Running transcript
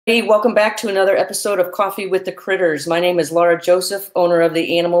Hey, welcome back to another episode of Coffee with the Critters. My name is Lara Joseph, owner of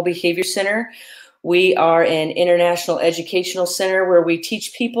the Animal Behavior Center. We are an international educational center where we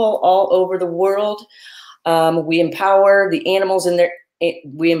teach people all over the world. We empower the animals and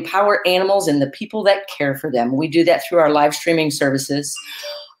we empower animals and the people that care for them. We do that through our live streaming services.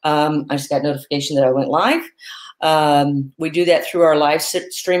 I just got notification that I went live. We do that through our live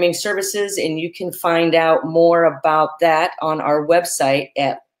streaming services, and you can find out more about that on our website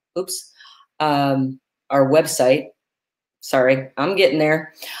at our website. Sorry, I'm getting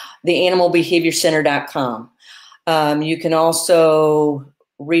there. theanimalbehaviorcenter.com. You can also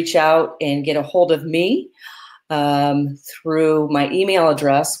reach out and get a hold of me through my email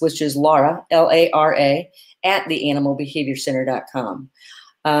address, which is Lara, L-A-R-A, at theanimalbehaviorcenter.com.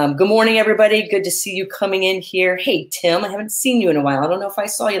 Good morning, everybody. Good to see you coming in here. Hey, Tim, I haven't seen you in a while. I don't know if I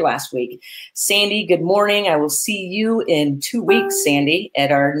saw you last week. Sandy, good morning. I will see you in 2 weeks, Sandy,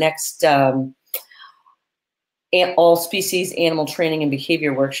 at our next all species animal training and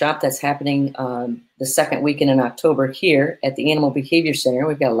behavior workshop that's happening the second weekend in October here at the Animal Behavior Center.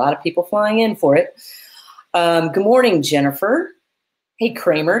 We've got a lot of people flying in for it. Good morning, Jennifer. Hey,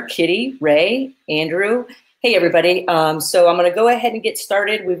 Kramer, Kitty, Ray, Andrew. Hey, everybody. So I'm going to go ahead and get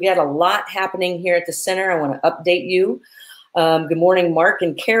started. We've got a lot happening here at the center. I want to update you. Good morning, Mark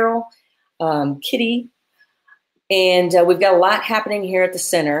and Carol, Kitty. And we've got a lot happening here at the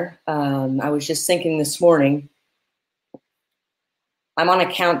center. I was just thinking this morning, I'm on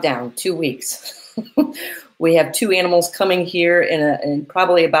a countdown, 2 weeks. We have 2 animals coming here in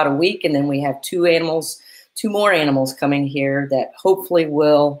probably about a week. And then we have 2 more animals coming here that hopefully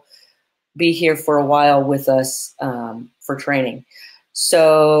will be here for a while with us for training.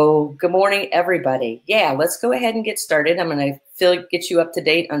 So good morning, everybody. Yeah, let's go ahead and get started. I'm going to get you up to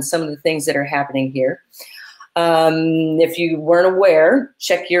date on some of the things that are happening here. If you weren't aware,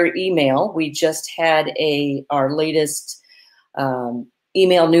 check your email. We just had our latest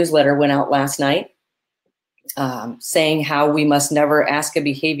email newsletter went out last night saying how we must never ask a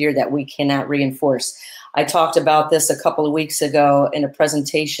behavior that we cannot reinforce. I talked about this a couple of weeks ago in a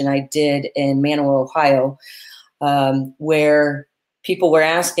presentation I did in Manoa, Ohio, where people were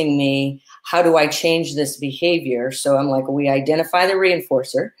asking me, how do I change this behavior? So I'm like, we identify the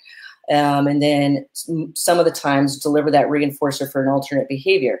reinforcer, and then some of the times deliver that reinforcer for an alternate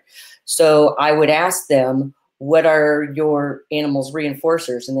behavior. So I would ask them, what are your animal's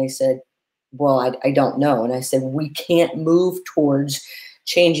reinforcers? And they said, well, I don't know. And I said, we can't move towards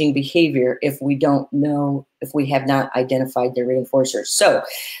changing behavior if we don't know, if we have not identified their reinforcers. So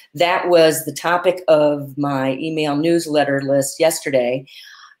that was the topic of my email newsletter list yesterday.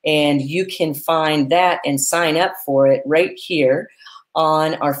 And you can find that and sign up for it right here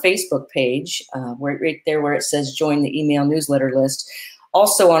on our Facebook page, right there where it says join the email newsletter list.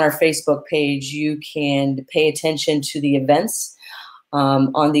 Also on our Facebook page, you can pay attention to the events.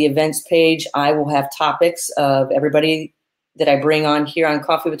 On the events page, I will have topics of everybody that I bring on here on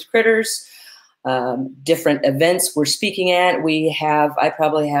Coffee with Critters, different events we're speaking at. I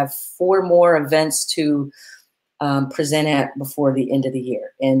probably have 4 more events to present at before the end of the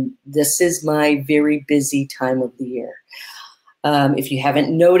year. And this is my very busy time of the year. If you haven't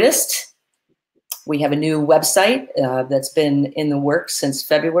noticed, we have a new website that's been in the works since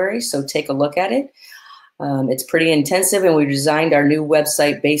February, so take a look at it. It's pretty intensive, and we designed our new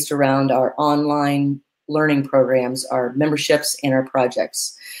website based around our online learning programs, our memberships, and our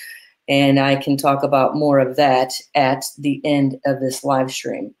projects. And I can talk about more of that at the end of this live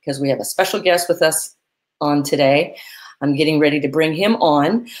stream because we have a special guest with us on today. I'm getting ready to bring him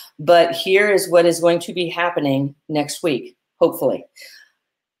on, but here is what is going to be happening next week, hopefully.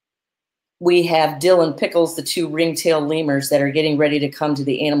 We have Dill and Pickles, the 2 ringtail lemurs that are getting ready to come to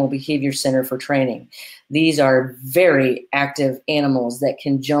the Animal Behavior Center for training. These are very active animals that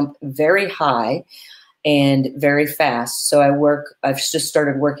can jump very high and very fast. So I've just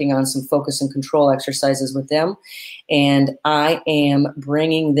started working on some focus and control exercises with them. And I am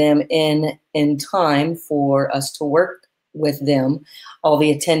bringing them in time for us to work with them, all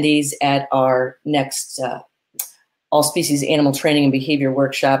the attendees at our next all species animal training and behavior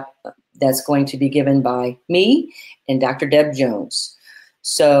workshop that's going to be given by me and Dr. Deb Jones.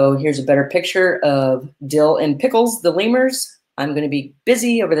 So here's a better picture of Dill and Pickles, the lemurs. I'm going to be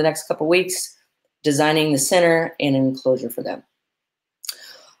busy over the next couple weeks designing the center and an enclosure for them.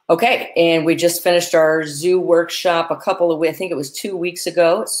 Okay, and we just finished our zoo workshop I think it was 2 weeks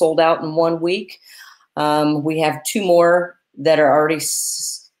ago. It sold out in 1 week. We have 2 more that are already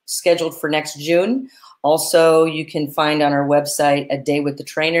scheduled for next June. Also, you can find on our website a day with the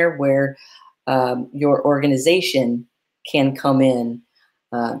trainer where your organization can come in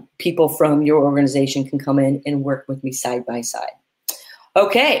people from your organization can come in and work with me side by side.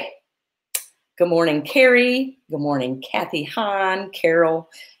 Okay. Good morning, Carrie. Good morning, Kathy Hahn, Carol,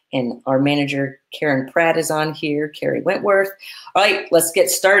 and our manager, Karen Pratt, is on here, Carrie Wentworth. All right, let's get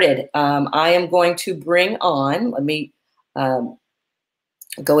started. I am going to bring on, let me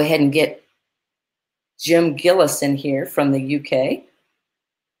go ahead and get Jim Gillies in here from the UK.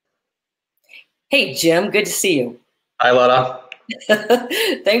 Hey, Jim, good to see you. Hi, Lara.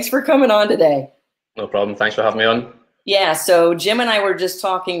 Thanks for coming on today. No problem. Thanks for having me on. Yeah, so Jim and I were just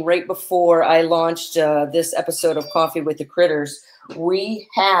talking right before I launched this episode of Coffee with the Critters. We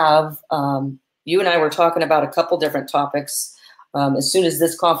have, you and I were talking about a couple different topics. As soon as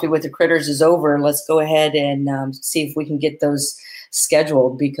this Coffee with the Critters is over, let's go ahead and see if we can get those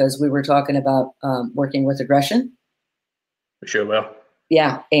scheduled, because we were talking about working with aggression. We sure will.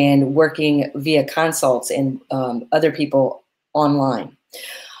 Yeah, and working via consults and other people online.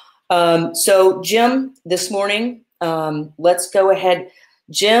 So Jim, this morning, let's go ahead.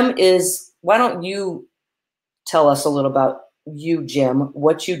 Jim why don't you tell us a little about you, Jim,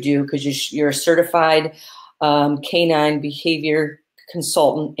 what you do, because you're a certified canine behavior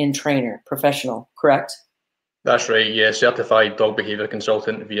consultant and trainer, professional, correct? That's right, yeah, certified dog behavior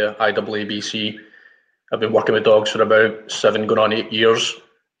consultant via IAABC. I've been working with dogs for about 7 going on 8 years.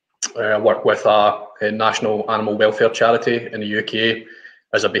 I work with a national animal welfare charity in the UK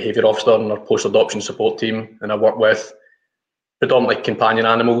as a behaviour officer in our post-adoption support team, and I work with predominantly companion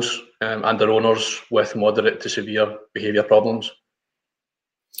animals and their owners with moderate to severe behaviour problems.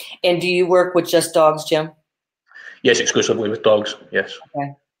 And do you work with just dogs, Jim? Yes, exclusively with dogs, yes.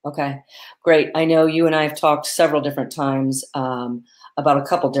 Okay, great. I know you and I have talked several different times about a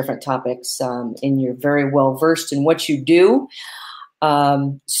couple different topics, and you're very well versed in what you do.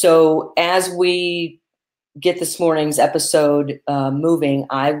 So as we get this morning's episode moving,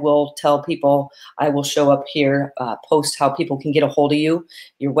 I will tell people, I will show up here, post how people can get a hold of you,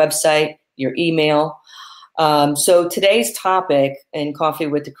 your website, your email. So today's topic in Coffee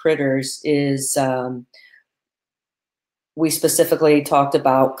with the Critters is we specifically talked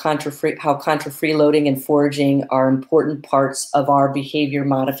about how contrafreeloading and foraging are important parts of our behavior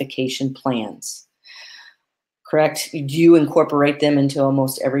modification plans. Correct? Do you incorporate them into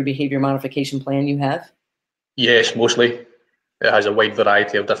almost every behavior modification plan you have? Yes, mostly. It has a wide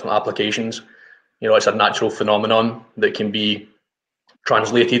variety of different applications. You know, it's a natural phenomenon that can be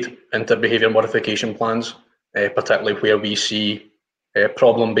translated into behavior modification plans, particularly where we see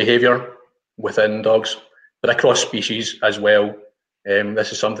problem behavior within dogs, but across species as well.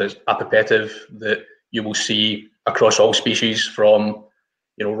 This is something that's apoperative that you will see across all species, from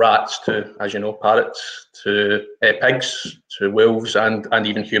rats to, as you know, parrots, to pigs, to wolves, and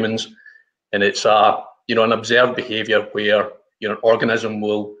even humans. And it's an observed behavior where an organism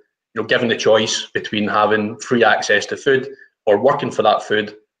will, given the choice between having free access to food or working for that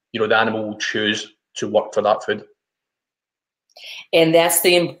food, the animal will choose to work for that food. And that's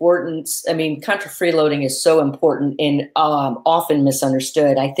the importance. I mean, contrafreeloading is so important and often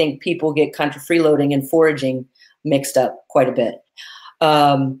misunderstood. I think people get contrafreeloading and foraging mixed up quite a bit.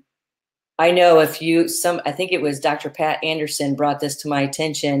 I know I think it was Dr. Pat Anderson brought this to my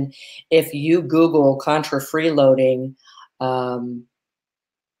attention. If you Google contrafreeloading, a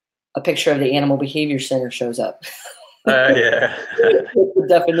picture of the Animal Behavior Center shows up. Yeah. The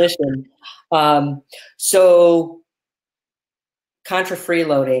definition. So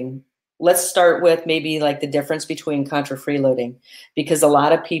contrafreeloading, let's start with maybe like the difference between contrafreeloading, because a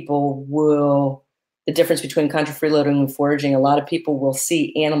lot of people the difference between contrafreeloading and foraging, a lot of people will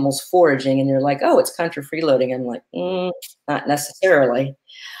see animals foraging and they're like, oh, it's contrafreeloading. I'm like, not necessarily.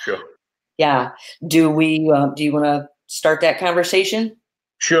 Sure. Yeah. Do you want to start that conversation?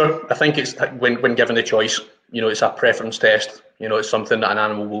 Sure. I think it's when given the choice, it's a preference test. It's something that an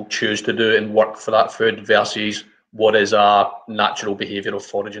animal will choose to do and work for that food versus what is a natural behavior of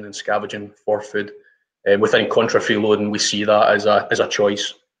foraging and scavenging for food. Within contrafreeloading, we see that as a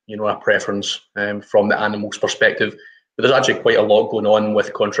choice, a preference from the animal's perspective. But there's actually quite a lot going on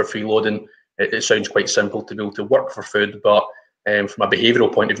with contrafreeloading. It sounds quite simple to be able to work for food, but from a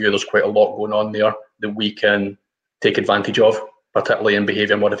behavioural point of view, there's quite a lot going on there that we can take advantage of, particularly in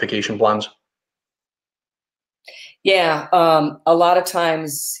behaviour modification plans. Yeah, a lot of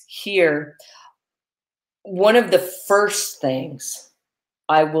times here, one of the first things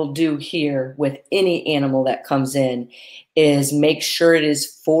I will do here with any animal that comes in is make sure it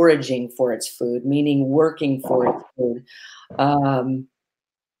is foraging for its food, meaning working for its food,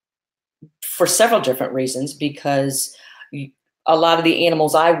 for several different reasons, because a lot of the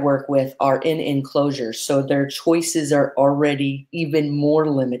animals I work with are in enclosures, so their choices are already even more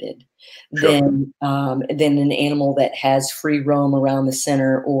limited Sure. than an animal that has free roam around the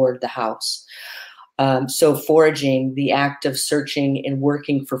center or the house. So foraging, the act of searching and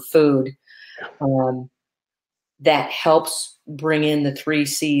working for food, that helps bring in the 3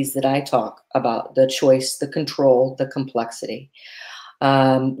 C's that I talk about: the choice, the control, the complexity.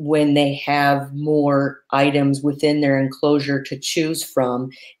 When they have more items within their enclosure to choose from,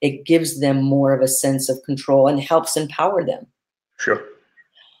 it gives them more of a sense of control and helps empower them. Sure.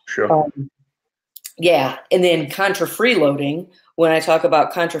 Sure. Yeah, and then contra-freeloading. When I talk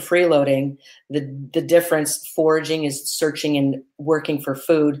about contra-freeloading, the difference, foraging is searching and working for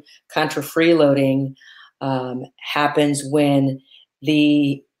food. Contra-freeloading happens when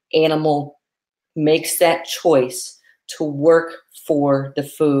the animal makes that choice to work for the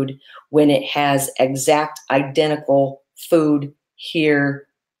food when it has exact identical food here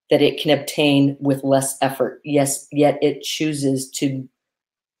that it can obtain with less effort. Yes, yet it chooses to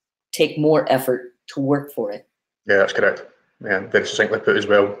take more effort to work for it. Yeah, that's correct. Yeah, very succinctly put as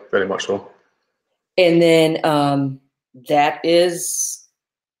well, very much so. And then that is,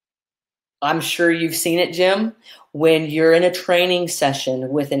 I'm sure you've seen it, Jim, when you're in a training session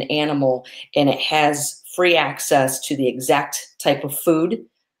with an animal and it has free access to the exact type of food,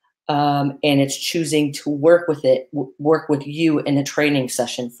 and it's choosing to work with you in a training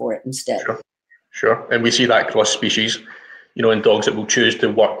session for it instead. Sure. Sure. And we see that across species, in dogs that will choose to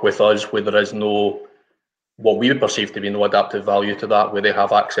work with us where there is no, what we would perceive to be no adaptive value to that, where they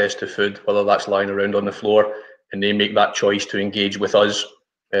have access to food, whether that's lying around on the floor, and they make that choice to engage with us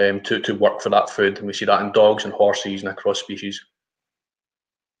to work for that food. And we see that in dogs and horses and across species.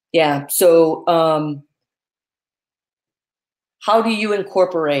 Yeah. So how do you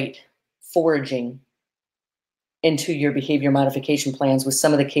incorporate foraging into your behavior modification plans with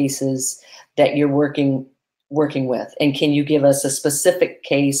some of the cases that you're working with? And can you give us a specific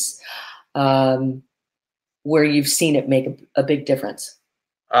case where you've seen it make a big difference?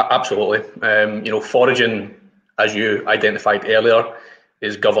 Absolutely. Foraging, as you identified earlier,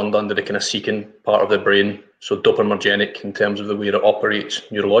 is governed under the kind of seeking part of the brain. So dopaminergic in terms of the way it operates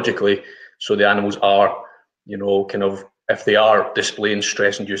neurologically. So the animals are, if they are displaying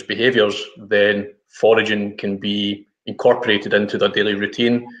stress-induced behaviours, then foraging can be incorporated into their daily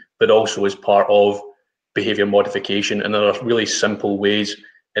routine, but also as part of behaviour modification. And there are really simple ways,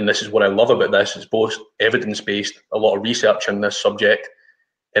 and this is what I love about this, it's both evidence-based, a lot of research in this subject,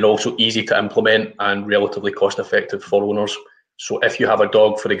 and also easy to implement and relatively cost-effective for owners. So if you have a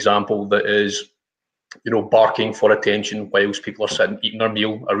dog, for example, that is, barking for attention whilst people are sitting eating their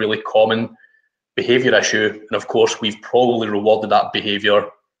meal, a really common behaviour issue, and of course we've probably rewarded that behaviour,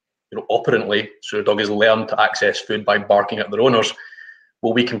 operantly, so the dog has learned to access food by barking at their owners.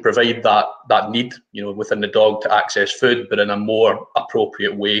 Well, we can provide that need, within the dog to access food, but in a more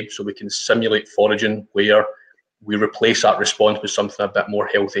appropriate way. So we can simulate foraging where we replace that response with something a bit more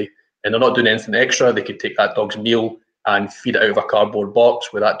healthy. And they're not doing anything extra. They could take that dog's meal and feed it out of a cardboard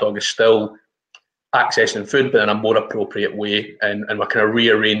box where that dog is still accessing food, but in a more appropriate way. And we're kind of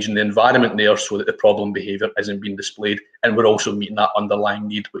rearranging the environment there so that the problem behaviour isn't being displayed. And we're also meeting that underlying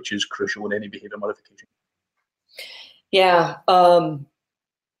need, which is crucial in any behaviour modification. Yeah.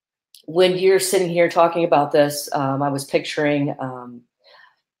 When you're sitting here talking about this, I was picturing,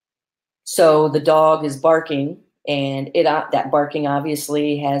 so the dog is barking, and that barking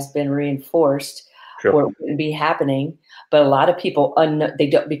obviously has been reinforced, Sure. or it wouldn't be happening. But a lot of people,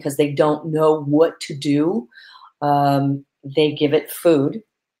 because they don't know what to do, they give it food.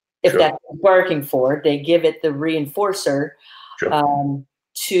 If Sure. that's what they're barking for, they give it the reinforcer. Sure.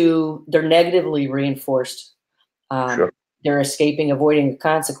 They're negatively reinforced. Sure. They're escaping, avoiding a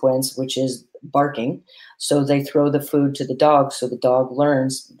consequence, which is barking. So they throw the food to the dog, so the dog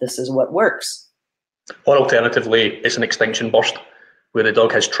learns this is what works. Or alternatively, it's an extinction burst where the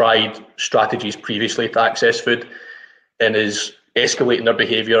dog has tried strategies previously to access food and is escalating their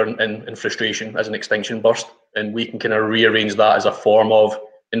behaviour and frustration as an extinction burst. And we can kind of rearrange that as a form of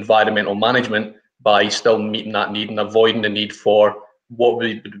environmental management by still meeting that need and avoiding the need for what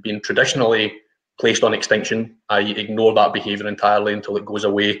would have been traditionally placed on extinction, i.e. ignore that behaviour entirely until it goes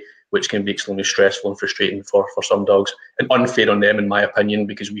away, which can be extremely stressful and frustrating for some dogs, and unfair on them, in my opinion,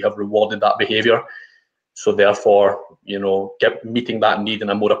 because we have rewarded that behaviour. So therefore, meeting that need in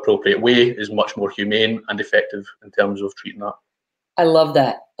a more appropriate way is much more humane and effective in terms of treating that. I love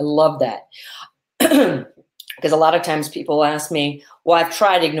that. I love that. Because a lot of times people ask me, well, I've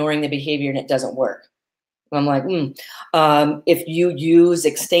tried ignoring the behavior and it doesn't work. I'm like, if you use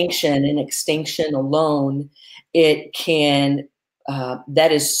extinction and extinction alone, it can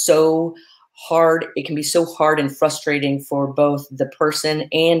that is so hard. It can be so hard and frustrating for both the person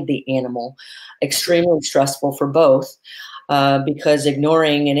and the animal, extremely stressful for both, because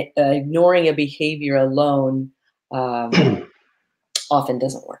ignoring a behavior alone often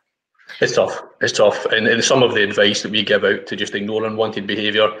doesn't work. It's tough. It's tough. And some of the advice that we give out to just ignore unwanted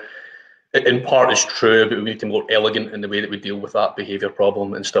behaviour, in part is true, but we need to be more elegant in the way that we deal with that behaviour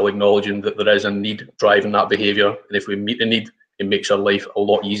problem, and still acknowledging that there is a need driving that behaviour. And if we meet the need, it makes our life a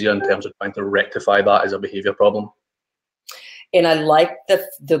lot easier in terms of trying to rectify that as a behaviour problem. And I like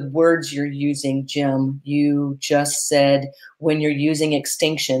the words you're using, Jim. You just said when you're using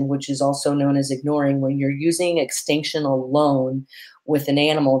extinction, which is also known as ignoring, when you're using extinction alone with an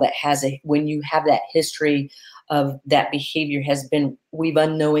animal that has when you have that history of that behavior we've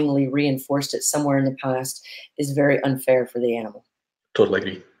unknowingly reinforced it somewhere in the past, is very unfair for the animal. Totally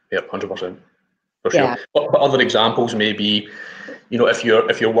agree. Yep, 100%. For sure. But other examples may be, if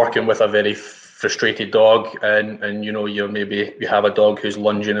you're working with a very frustrated dog, and you have a dog who's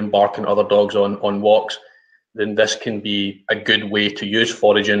lunging and barking at other dogs on walks, then this can be a good way to use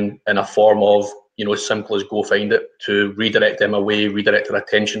foraging in a form of, as simple as go find it, to redirect them away, redirect their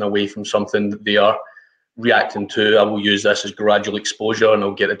attention away from something that they are reacting to. I will use this as gradual exposure, and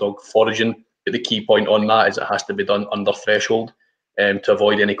I'll get the dog foraging. But the key point on that is it has to be done under threshold, to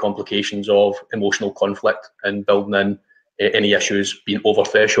avoid any complications of emotional conflict and building in any issues being over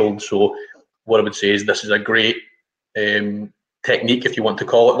threshold. So what I would say is this is a great technique, if you want to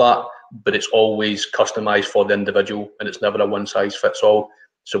call it that, but it's always customized for the individual, and it's never a one size fits all.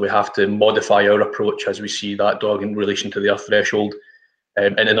 So we have to modify our approach as we see that dog in relation to their threshold.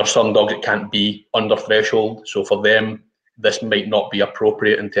 And then there's some dogs that can't be under threshold. So for them, this might not be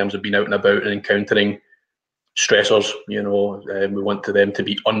appropriate in terms of being out and about and encountering stressors. We want them to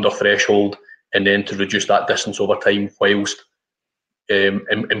be under threshold, and then to reduce that distance over time whilst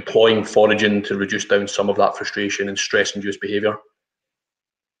employing foraging to reduce down some of that frustration and stress-induced behaviour.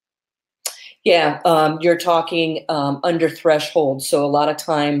 Yeah, you're talking under threshold. So a lot of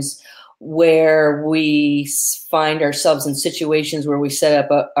times where we find ourselves in situations where we set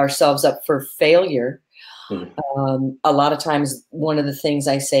up ourselves up for failure, a lot of times one of the things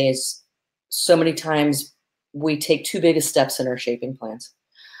I say is so many times we take too big of steps in our shaping plans.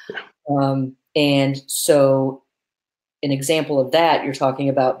 And so an example of that, you're talking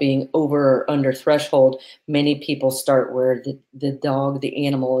about being over or under threshold. Many people start where the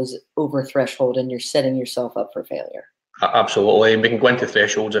animal is over threshold, and you're setting yourself up for failure. Absolutely. And we can go into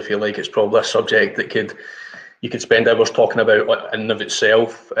thresholds. I feel like it's probably a subject that you could spend hours talking about in and of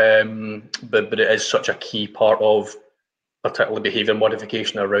itself. But it is such a key part of particularly behaviour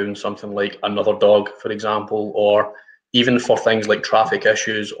modification around something like another dog, for example, or even for things like traffic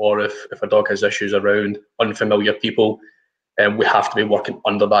issues, or if a dog has issues around unfamiliar people, we have to be working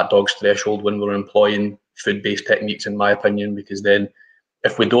under that dog's threshold when we're employing food-based techniques, in my opinion, because then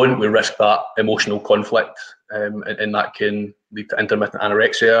if we don't, we risk that emotional conflict, and that can lead to intermittent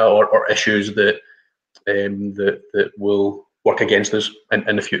anorexia or issues that will work against us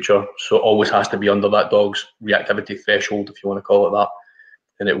in the future. So it always has to be under that dog's reactivity threshold, if you want to call it that.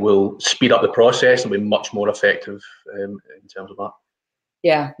 And it will speed up the process and be much more effective in terms of that.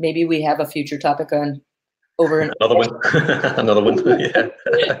 Yeah, maybe we have a future topic on over and another one. Another one. Yeah.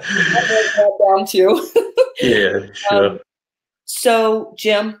 Down too. Yeah, sure. So,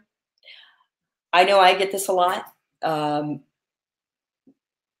 Jim, I know I get this a lot.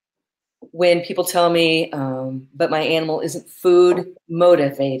 When people tell me, but my animal isn't food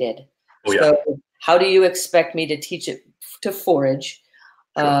motivated. Oh, yeah. So how do you expect me to teach it to forage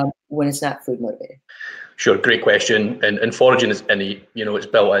when it's not food motivated? Sure, great question. And foraging is innate, it's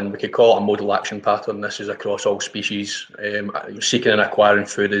built in. We could call it a modal action pattern. This is across all species. Seeking and acquiring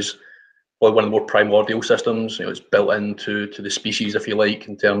food is probably one of the more primordial systems. It's built into the species, if you like,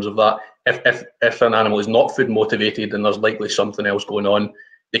 in terms of that. If an animal is not food motivated, then there's likely something else going on.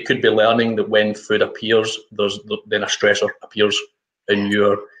 They could be learning that when food appears, then a stressor appears, and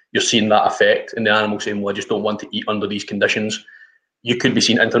you're seeing that effect. And the animal saying, "Well, I just don't want to eat under these conditions." You could be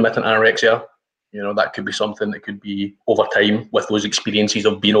seeing intermittent anorexia. That could be something that could be over time with those experiences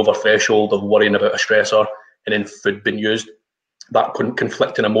of being over threshold, of worrying about a stressor, and then food being used. That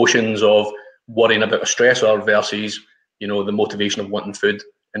conflicting emotions of worrying about a stressor versus, the motivation of wanting food,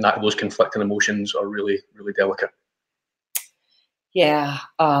 and those conflicting emotions are really, really delicate. Yeah.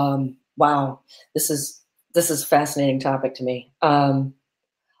 Wow. This is a fascinating topic to me. A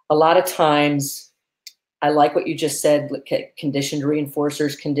lot of times I like what you just said, conditioned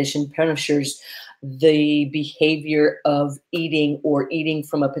reinforcers, conditioned punishers. The behavior of eating or eating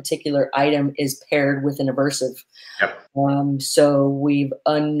from a particular item is paired with an aversive. Yep. So we've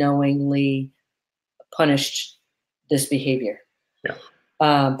unknowingly punished this behavior,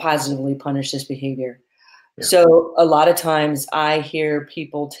 Yeah. Positively punished this behavior. Yeah. So a lot of times I hear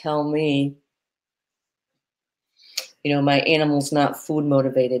people tell me, you know, my animal's not food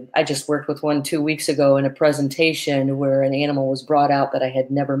motivated. I just worked with one 2 weeks ago in a presentation where an animal was brought out that I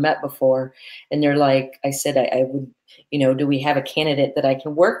had never met before. And they're like, I said, I would, you know, do we have a candidate that I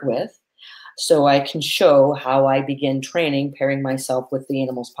can work with so I can show how I begin training, pairing myself with the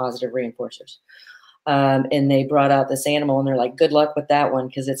animal's positive reinforcers? And they brought out this animal and they're like, good luck with that one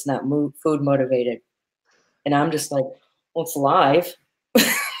because it's not food motivated. And I'm just like, well, it's live.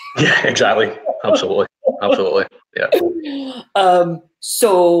 Yeah, exactly. Absolutely. Absolutely. Yeah.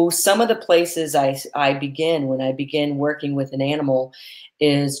 So some of the places I begin when I begin working with an animal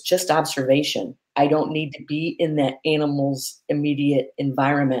is just observation. I don't need to be in that animal's immediate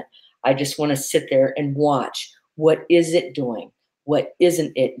environment. I just want to sit there and watch. What is it doing? What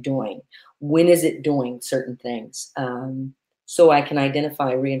isn't it doing? When is it doing certain things? So I can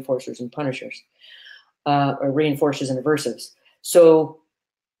identify reinforcers and punishers, or reinforcers and aversives. So,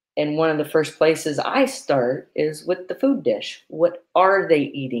 and one of the first places I start is with the food dish. What are they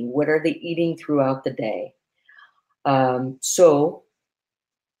eating? What are they eating throughout the day? So,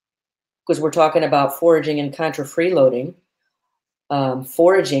 because we're talking about foraging and contra-freeloading,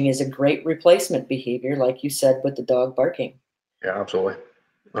 foraging is a great replacement behavior, like you said, with the dog barking. Yeah, absolutely.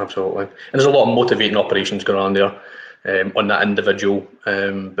 Absolutely. And there's a lot of motivating operations going on there. On that individual,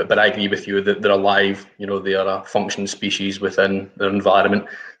 but I agree with you that they're alive. You know, they are a functioning species within their environment.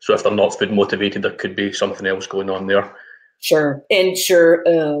 So if they're not food motivated, there could be something else going on there. Sure, and sure,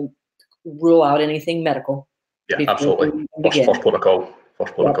 rule out anything medical. Yeah, absolutely. First protocol.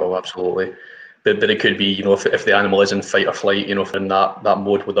 First protocol. Yep. Absolutely. But it could be, you know, if the animal is in fight or flight, you know, if in that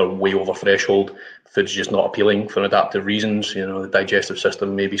mode where they're way over threshold, food's just not appealing for adaptive reasons. You know, the digestive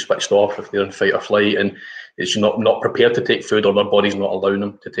system may be switched off if they're in fight or flight, and it's not prepared to take food, or their body's not allowing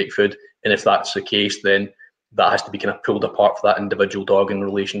them to take food. And if that's the case, then that has to be kind of pulled apart for that individual dog in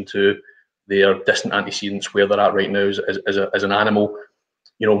relation to their distant antecedents, where they're at right now as an animal.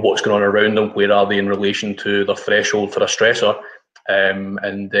 You know, what's going on around them, where are they in relation to their threshold for a stressor.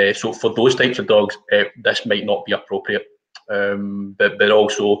 So for those types of dogs, this might not be appropriate. But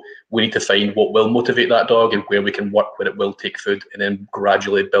also we need to find what will motivate that dog and where we can work where it will take food, and then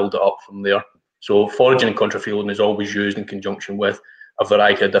gradually build it up from there. So foraging and contrafreeloading is always used in conjunction with a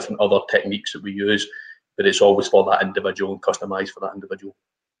variety of different other techniques that we use, but it's always for that individual and customized for that individual.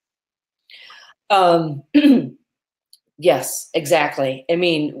 Yes, exactly. I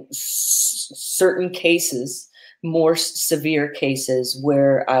mean, certain cases, more severe cases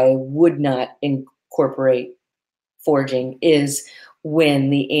where I would not incorporate foraging is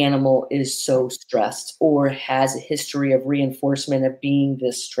when the animal is so stressed or has a history of reinforcement of being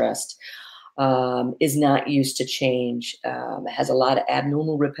this stressed, is not used to change, has a lot of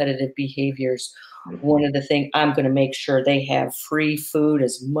abnormal repetitive behaviors. One of the things, I'm going to make sure they have free food,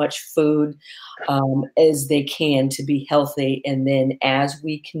 as much food as they can to be healthy. And then as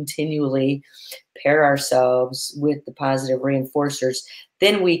we continually pair ourselves with the positive reinforcers,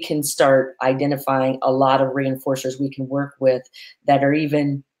 then we can start identifying a lot of reinforcers we can work with that are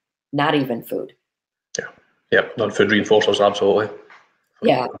not even food. Yeah, non-food reinforcers, absolutely.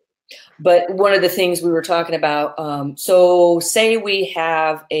 Yeah. But one of the things we were talking about, so say we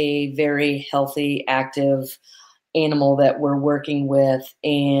have a very healthy, active animal that we're working with,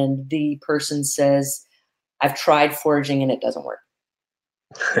 and the person says, I've tried foraging and it doesn't work.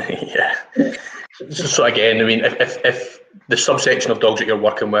 Yeah. So again, I mean, if the subsection of dogs that you're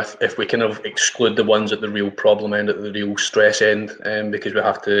working with, if we kind of exclude the ones at the real problem end, at the real stress end, because we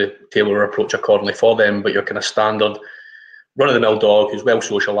have to tailor our approach accordingly for them, but you're kind of standard run-of-the-mill dog who's well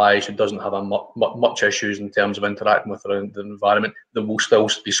socialised, who doesn't have much issues in terms of interacting with the environment, there will still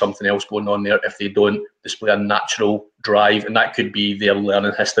be something else going on there if they don't display a natural drive, and that could be their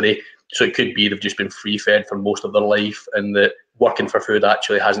learning history. So it could be they've just been free-fed for most of their life, and that working for food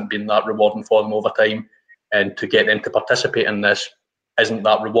actually hasn't been that rewarding for them over time, and to get them to participate in this isn't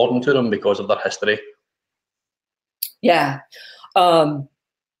that rewarding to them because of their history. Yeah.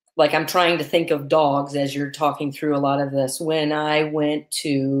 Like, I'm trying to think of dogs as you're talking through a lot of this. When I went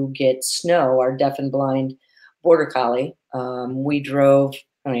to get Snow, our deaf and blind border collie, we drove,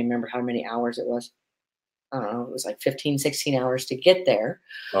 I don't even remember how many hours it was. I don't know, it was like 15, 16 hours to get there.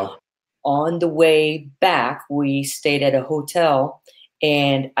 Oh. On the way back, we stayed at a hotel,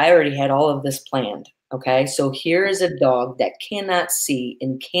 and I already had all of this planned. Okay, so here is a dog that cannot see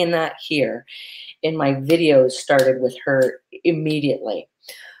and cannot hear, and my videos started with her immediately.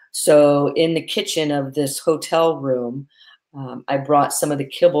 So in the kitchen of this hotel room, I brought some of the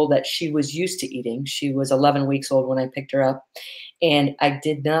kibble that she was used to eating. She was 11 weeks old when I picked her up, and I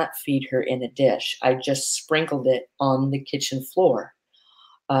did not feed her in a dish. I just sprinkled it on the kitchen floor.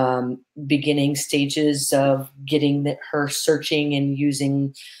 Beginning stages of getting her searching and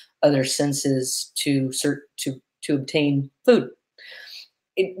using other senses to obtain food.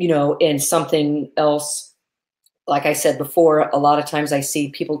 You know, and something else, like I said before, a lot of times I see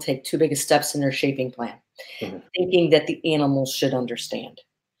people take too big of steps in their shaping plan, thinking that the animal should understand.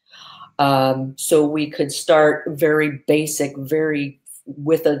 So we could start very basic,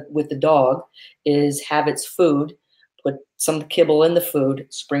 with the dog is have its food, put some kibble in the food,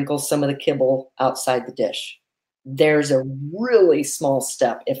 sprinkle some of the kibble outside the dish. There's a really small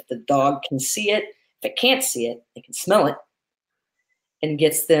step. If the dog can see it, if it can't see it, they can smell it, and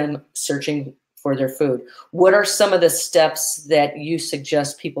gets them searching for their food. What are some of the steps that you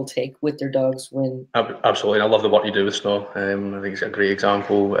suggest people take with their dogs when? Absolutely, I love the work you do with Snow. I think it's a great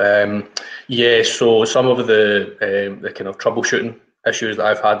example. Yeah, so some of the kind of troubleshooting issues that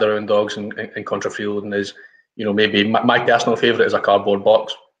I've had around dogs and contrafreeloading is, you know, maybe my personal favourite is a cardboard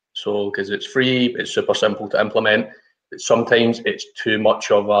box. So because it's free, it's super simple to implement. But sometimes it's too much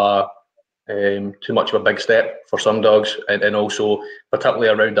of a big step for some dogs, and also particularly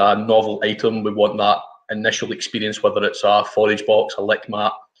around a novel item, we want that initial experience, whether it's a forage box, a lick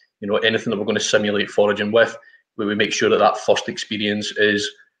mat, you know, anything that we're going to simulate foraging with. We make sure that that first experience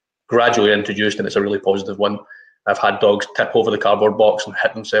is gradually introduced and it's a really positive one. I've had dogs tip over the cardboard box and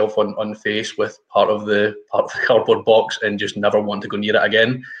hit themselves on the face with part of the cardboard box and just never want to go near it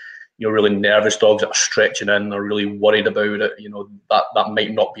again. You know, really nervous dogs that are stretching in, are really worried about it, you know, that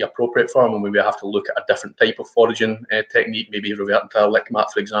might not be appropriate for them, and maybe have to look at a different type of foraging technique, maybe reverting to a lick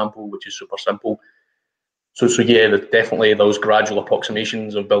mat, for example, which is super simple. So yeah, definitely those gradual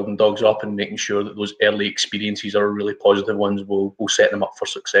approximations of building dogs up and making sure that those early experiences are really positive ones will set them up for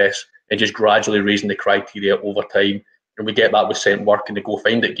success, and just gradually raising the criteria over time. And we get that with scent work, and the Go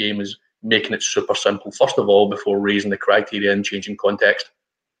Find It game is making it super simple, first of all, before raising the criteria and changing context.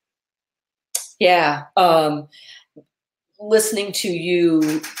 Yeah. Listening to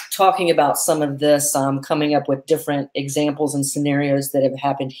you talking about some of this, coming up with different examples and scenarios that have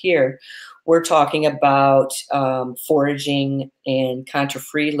happened here. We're talking about foraging and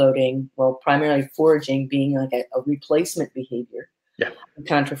contrafreeloading. Well, primarily foraging being like a replacement behavior. Yeah.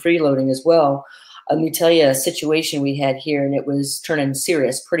 Contrafreeloading as well. Let me tell you a situation we had here, and it was turning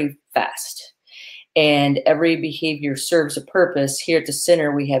serious pretty fast. And every behavior serves a purpose. Here at the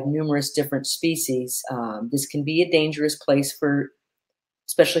center, we have numerous different species. This can be a dangerous place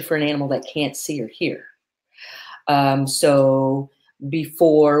especially for an animal that can't see or hear. So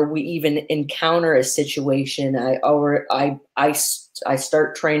before we even encounter a situation, I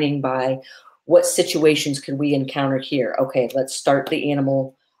start training by what situations could we encounter here. Okay, let's start the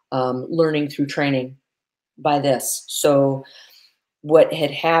animal learning through training by this. So what had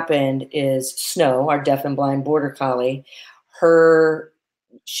happened is Snow, our deaf and blind border collie,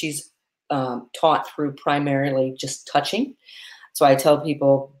 she's taught through primarily just touching. So I tell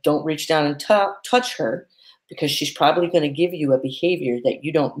people, don't reach down and touch her, because she's probably going to give you a behavior that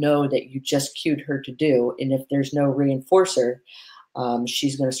you don't know that you just cued her to do. And if there's no reinforcer,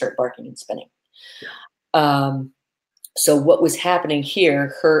 she's going to start barking and spinning. So what was happening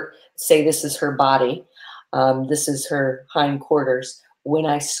here, say this is her body. This is her hindquarters. When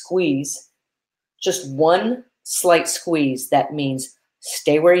I squeeze, just one slight squeeze, that means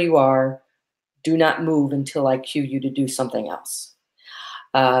stay where you are. Do not move until I cue you to do something else.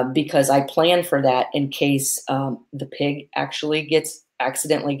 Because I plan for that in case the pig actually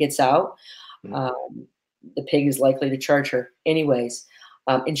accidentally gets out. The pig is likely to charge her anyways.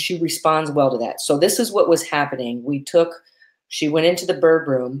 And she responds well to that. So this is what was happening. She went into the bird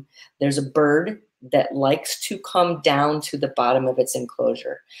room. There's a bird that likes to come down to the bottom of its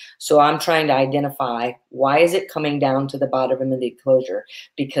enclosure. So I'm trying to identify, why is it coming down to the bottom of the enclosure?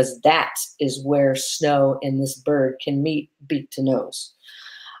 Because that is where Snow and this bird can meet beak to nose.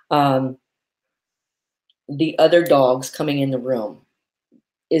 The other dogs coming in the room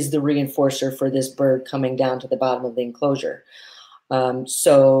is the reinforcer for this bird coming down to the bottom of the enclosure.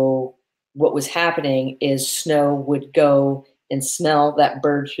 So what was happening is Snow would go and smell that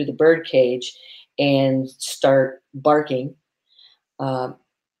bird through the bird cage and start barking. And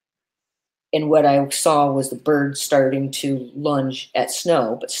what I saw was the bird starting to lunge at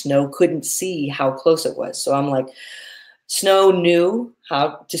Snow, but Snow couldn't see how close it was. So I'm like, Snow knew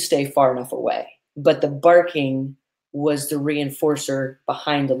how to stay far enough away. but the barking was the reinforcer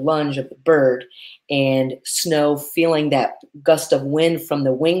behind the lunge of the bird, and Snow, feeling that gust of wind from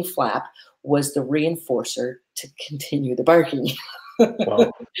the wing flap, was the reinforcer to continue the barking.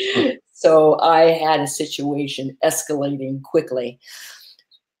 Wow. So I had a situation escalating quickly.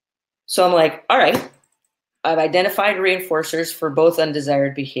 So I'm like, all right, I've identified reinforcers for both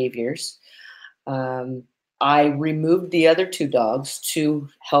undesired behaviors. I removed the other 2 dogs to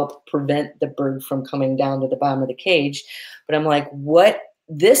help prevent the bird from coming down to the bottom of the cage. But I'm like,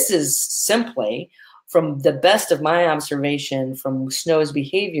 this is simply, from the best of my observation from Snow's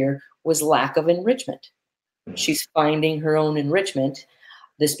behavior, was lack of enrichment. She's finding her own enrichment.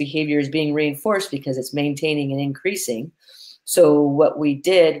 This behavior is being reinforced because it's maintaining and increasing. So what we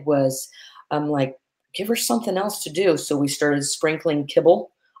did was, I'm like, give her something else to do. So we started sprinkling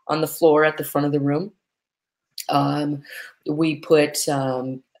kibble on the floor at the front of the room. We put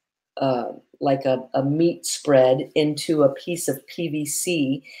like a meat spread into a piece of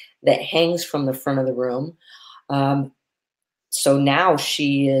PVC that hangs from the front of the room. So now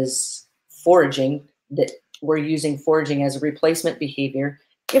she is foraging. That we're using foraging as a replacement behavior.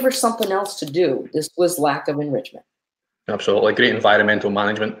 Give her something else to do. This was lack of enrichment. Absolutely. Great environmental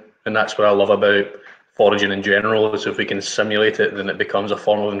management. And that's what I love about foraging in general, is if we can simulate it, then it becomes a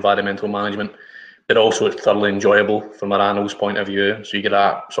form of environmental management. But also it's thoroughly enjoyable from our animal's point of view. So you get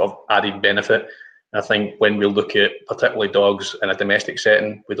that sort of added benefit. And I think when we look at particularly dogs in a domestic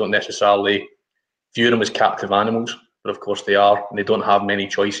setting, we don't necessarily view them as captive animals, but of course they are, and they don't have many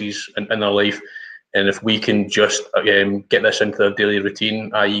choices in their life. And if we can just get this into their daily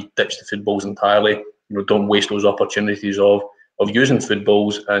routine, i.e. ditch the food bowls entirely, don't waste those opportunities of using food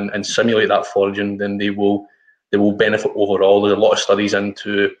bowls and simulate that foraging, then they will benefit overall. There's a lot of studies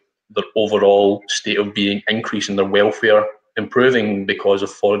into their overall state of being, increasing their welfare, improving because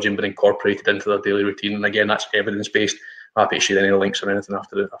of foraging being incorporated into their daily routine. And again, that's evidence-based. I'm happy to share any links or anything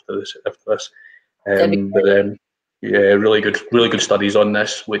after this. Yeah, really good studies on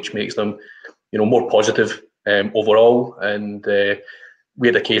this, which makes them, more positive overall. And we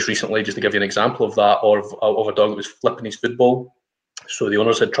had a case recently, just to give you an example of that, of a dog that was flipping his food bowl. So the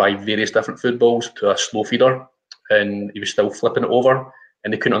owners had tried various different food bowls to a slow feeder, and he was still flipping it over,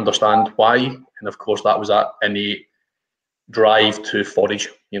 and they couldn't understand why. And of course, that was that innate drive to forage.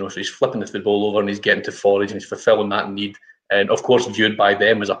 So he's flipping the food bowl over and he's getting to forage and he's fulfilling that need. And of course, viewed by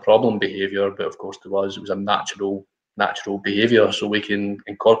them as a problem behaviour, but of course to us it was a natural behaviour. So we can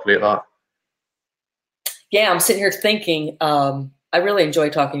incorporate that. Yeah, I'm sitting here thinking. I really enjoy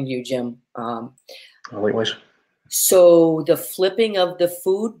talking to you, Jim. Likewise. So the flipping of the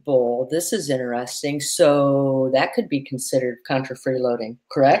food bowl, this is interesting. So that could be considered contra-freeloading,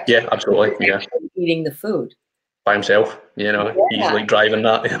 correct? Yeah, absolutely. Yeah. Eating the food. By himself, he's like driving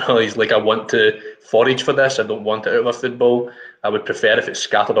that, he's like, I want to forage for this. I don't want it out of a food bowl. I would prefer if it's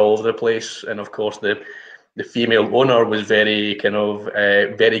scattered all over the place. And of course, the female owner was very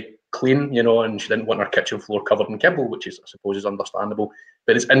very clean, and she didn't want her kitchen floor covered in kibble, which is, I suppose, is understandable.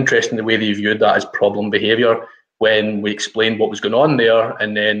 But it's interesting the way they viewed that as problem behaviour when we explained what was going on there,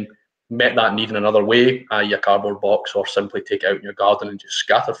 and then met that need in another way, i.e. a cardboard box, or simply take it out in your garden and just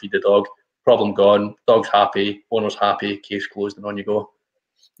scatter feed the dog. Problem gone, dog's happy, owner's happy, case closed, and on you go.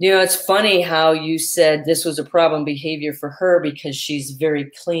 It's funny how you said this was a problem behavior for her because she's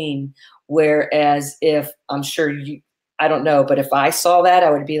very clean. Whereas if, I'm sure I don't know, but if I saw that,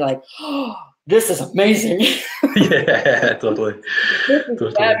 I would be like, oh, this is amazing. Yeah, totally. This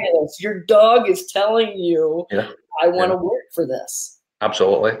is fabulous. Your dog is telling you, I want to work for this.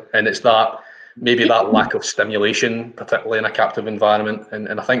 Absolutely. And it's that, maybe that lack of stimulation, particularly in a captive environment.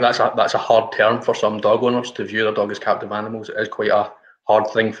 And I think that's a hard term for some dog owners to view their dog as captive animals. It is quite a hard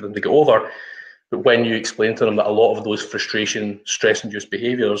thing for them to get over. But when you explain to them that a lot of those frustration, stress-induced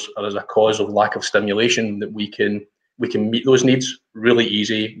behaviours are as a cause of lack of stimulation, that we can meet those needs really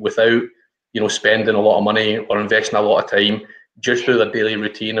easy without, spending a lot of money or investing a lot of time, just through their daily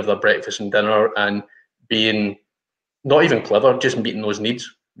routine of their breakfast and dinner, and being not even clever, just meeting those needs.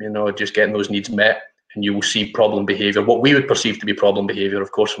 Just getting those needs met, and you will see problem behaviour. What we would perceive to be problem behaviour,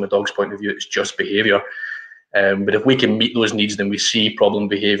 of course, from a dog's point of view, it's just behaviour. But if we can meet those needs, then we see problem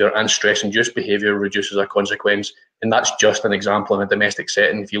behaviour and stress-induced behaviour reduce as a consequence. And that's just an example in a domestic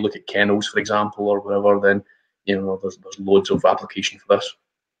setting. If you look at kennels, for example, or whatever, then there's loads of application for this.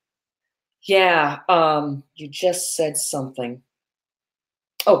 Yeah, you just said something.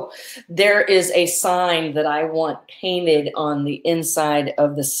 Oh, there is a sign that I want painted on the inside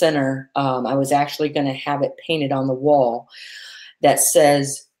of the center. I was actually going to have it painted on the wall that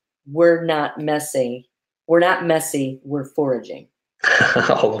says, "We're not messy. We're not messy. We're foraging."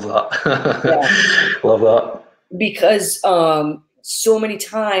 I love Yeah. that. Love that. Because so many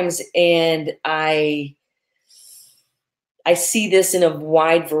times, and I see this in a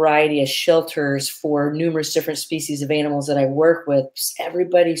wide variety of shelters for numerous different species of animals that I work with.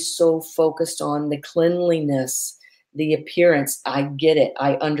 Everybody's so focused on the cleanliness, the appearance. I get it.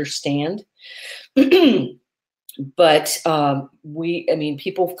 I understand. But I mean,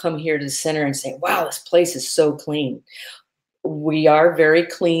 people come here to the center and say, wow, this place is so clean. We are very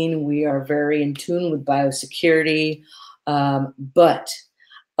clean. We are very in tune with biosecurity. But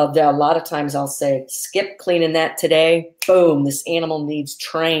a lot of times I'll say, skip cleaning that today. Boom, this animal needs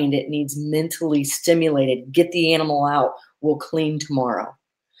trained. It needs mentally stimulated. Get the animal out. We'll clean tomorrow.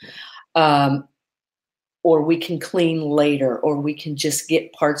 Or we can clean later, or we can just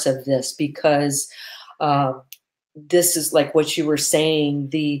get parts of this, because this is like what you were saying.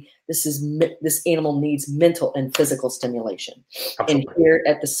 This animal needs mental and physical stimulation. Absolutely. And here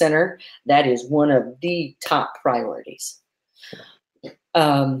at the center, that is one of the top priorities.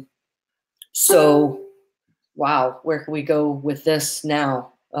 So, wow, where can we go with this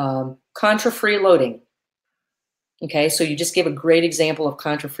now? Contra-freeloading. Okay, so you just gave a great example of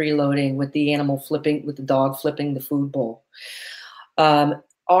contra-freeloading with the animal flipping, with the dog flipping the food bowl.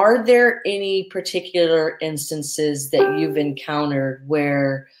 Are there any particular instances that you've encountered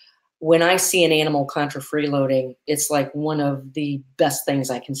where, when I see an animal contra-freeloading, it's like one of the best things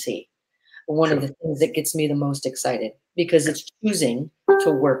I can see? One of the things that gets me the most excited, because it's choosing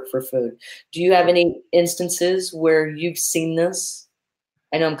to work for food. Do you have any instances where you've seen this?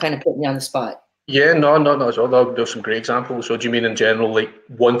 I know I'm kind of putting you on the spot. Yeah, no, not at all. There's some great examples. So do you mean in general, like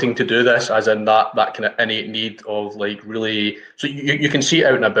wanting to do this, as in that kind of innate need of like really, so you can see it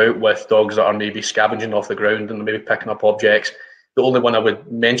out and about with dogs that are maybe scavenging off the ground and maybe picking up objects. The only one I would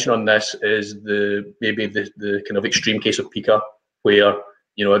mention on this is maybe the kind of extreme case of pica, where,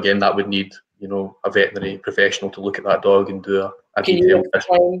 you know, again, that would need, you know, a veterinary professional to look at that dog and do a Can detailed. you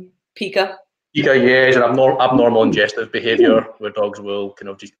explain pica? Pica, yeah, is an abnormal ingestive behaviour where dogs will kind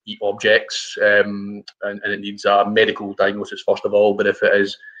of just eat objects, and it needs a medical diagnosis first of all. But if it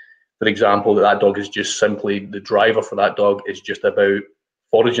is, for example, that dog is just simply, the driver for that dog is just about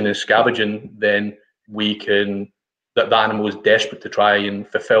foraging and scavenging, then that animal is desperate to try and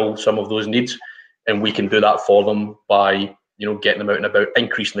fulfil some of those needs, and we can do that for them by, you know, getting them out and about,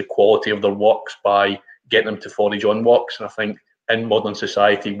 increasing the quality of their walks by getting them to forage on walks. And I think in modern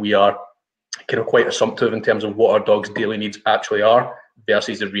society we are kind of quite assumptive in terms of what our dog's daily needs actually are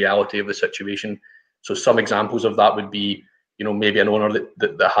versus the reality of the situation. So some examples of that would be, you know, maybe an owner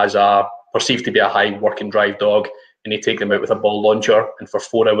that has a perceived to be a high work and drive dog, and they take them out with a ball launcher, and for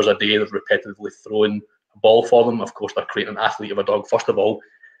 4 hours a day they're repetitively throwing a ball for them. Of course, they're creating an athlete of a dog, first of all.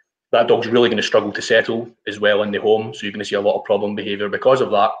 That dog's really going to struggle to settle as well in the home, so you're going to see a lot of problem behaviour because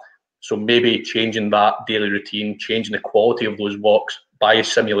of that. So maybe changing that daily routine, changing the quality of those walks by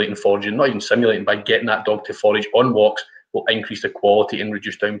simulating foraging, not even simulating, by getting that dog to forage on walks, will increase the quality and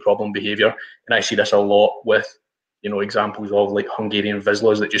reduce down problem behaviour. And I see this a lot with, you know, examples of like Hungarian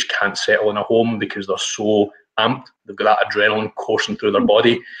Vizslas that just can't settle in a home because they're so amped. They've got that adrenaline coursing through their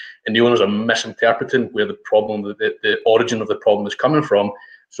body, and the owners are misinterpreting where the problem, the origin of the problem is coming from.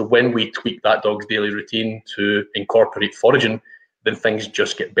 So when we tweak that dog's daily routine to incorporate foraging, then things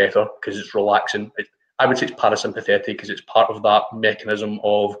just get better because it's relaxing. I would say it's parasympathetic because it's part of that mechanism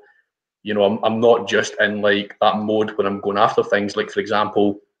of, you know, I'm not just in like that mode when I'm going after things. Like, for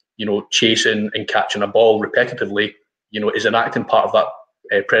example, you know, chasing and catching a ball repetitively, you know, is an acting part of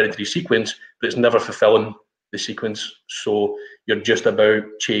that predatory sequence, but it's never fulfilling the sequence. So you're just about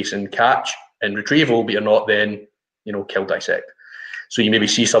chase and catch and retrieval, but you're not then, you know, kill, dissect. So you maybe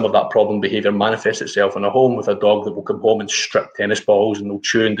see some of that problem behaviour manifest itself in a home with a dog that will come home and strip tennis balls, and they'll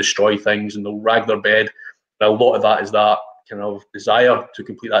chew and destroy things, and they'll rag their bed. And a lot of that is that kind of desire to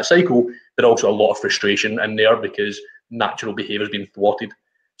complete that cycle, but also a lot of frustration in there because natural behaviour has been thwarted.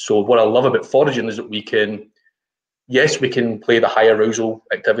 So what I love about foraging is that we can play the high arousal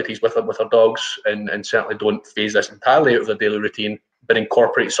activities with our dogs, and certainly don't phase this entirely out of their daily routine, but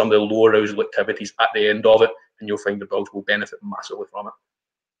incorporate some of the low arousal activities at the end of it, and you'll find the dogs will benefit massively from it.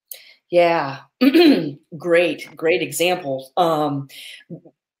 Yeah, great example.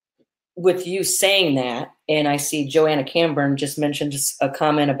 With you saying that, and I see Joanna Camburn just mentioned a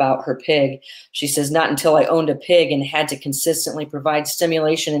comment about her pig. She says, not until I owned a pig and had to consistently provide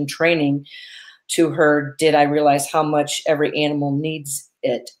stimulation and training to her did I realize how much every animal needs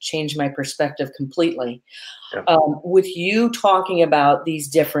it. Changed my perspective completely. Yeah. With you talking about these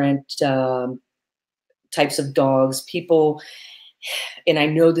different types of dogs, people, and I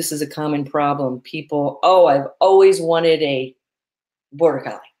know this is a common problem, people, oh, I've always wanted a Border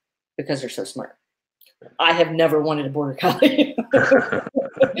Collie because they're so smart. I have never wanted a Border Collie.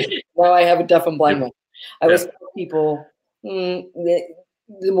 Now I have a deaf and blind one. I always tell people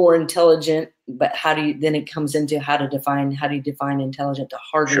the more intelligent, but then it comes into how do you define intelligent, the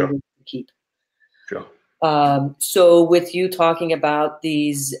harder it is to keep. Sure. So with you talking about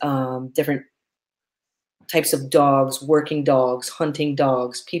these different types of dogs, working dogs, hunting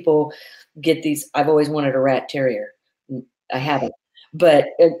dogs, people get these. I've always wanted a rat terrier. I haven't. But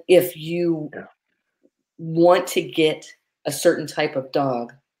if you want to get a certain type of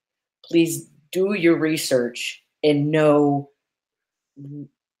dog, please do your research and know,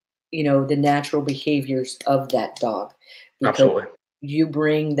 the natural behaviors of that dog. Because absolutely. you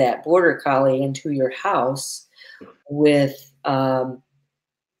bring that Border Collie into your house with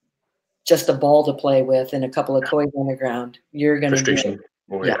just a ball to play with and a couple of toys on the ground, you're going to frustration.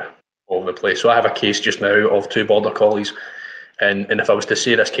 All over the place. So I have a case just now of 2 Border Collies. And if I was to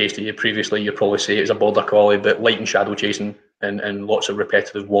say this case to you previously, you'd probably say it's a Border Collie, but light and shadow chasing and lots of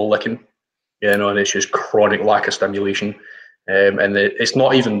repetitive wall licking. And it's just chronic lack of stimulation. And it's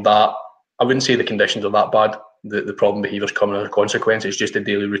not even that. I wouldn't say the conditions are that bad. The problem behaviours coming as a consequence. It's just a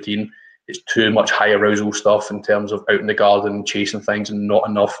daily routine. It's too much high arousal stuff in terms of out in the garden chasing things and not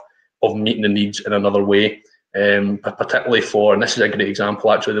enough of meeting the needs in another way. Particularly and this is a great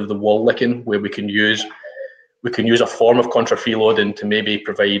example actually of the wall licking, where we can use a form of contrafreeloading to maybe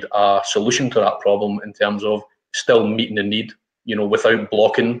provide a solution to that problem in terms of still meeting the need, without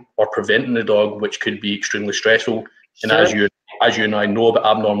blocking or preventing the dog, which could be extremely stressful. Sure. And as you and I know about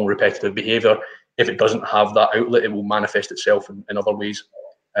abnormal repetitive behaviour, if it doesn't have that outlet, it will manifest itself in other ways.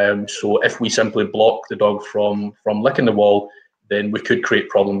 So if we simply block the dog from licking the wall, then we could create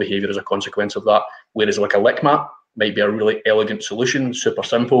problem behaviour as a consequence of that. Whereas like a lick mat might be a really elegant solution, super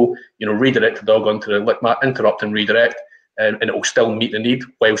simple, redirect the dog onto the lick mat, interrupt and redirect, and it will still meet the need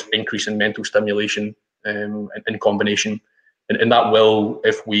whilst increasing mental stimulation in combination. And that will,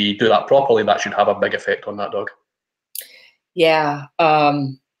 if we do that properly, that should have a big effect on that dog. Yeah.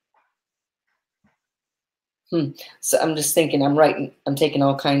 So I'm just thinking, I'm taking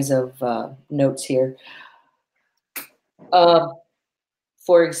all kinds of notes here.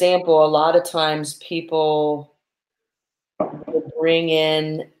 For example, a lot of times people will bring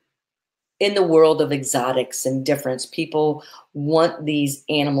in the world of exotics and difference, people want these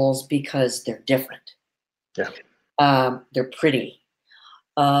animals because they're different. Yeah. They're pretty.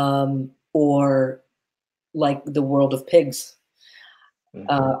 Or like the world of pigs.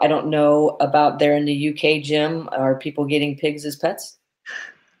 I don't know about there in the UK, Jim. Are people getting pigs as pets?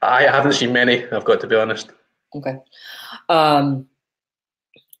 I haven't seen many, I've got to be honest. Okay.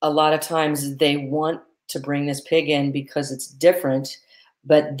 A lot of times they want to bring this pig in because it's different,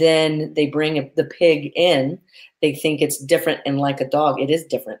 but then they bring the pig in. They think it's different and like a dog. It is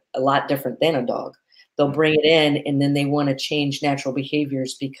different, a lot different than a dog. They'll bring it in and then they want to change natural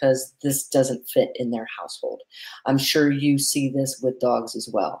behaviors because this doesn't fit in their household. I'm sure you see this with dogs as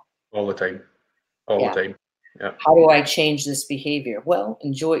well. All the time. All the time. Yeah. How do I change this behavior? Well,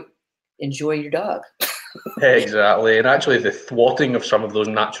 enjoy your dog. Exactly. And actually the thwarting of some of those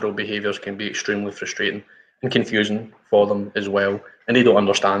natural behaviors can be extremely frustrating and confusing for them as well. And they don't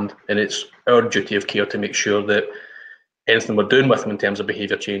understand. And it's our duty of care to make sure that anything we're doing with them in terms of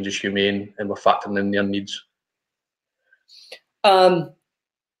behaviour change is humane and we're factoring in their needs.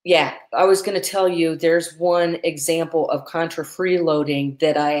 Yeah, I was going to tell you there's one example of contrafreeloading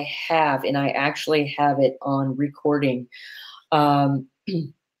that I have, and I actually have it on recording.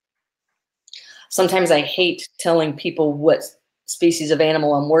 Sometimes I hate telling people what species of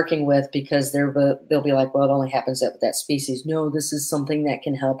animal I'm working with because they'll be like, well, it only happens at that species. No, this is something that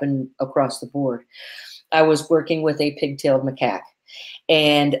can happen across the board. I was working with a pig-tailed macaque,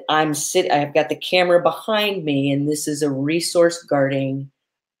 and I've got the camera behind me, and this is a resource guarding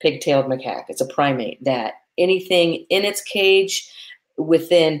pig-tailed macaque. It's a primate that anything in its cage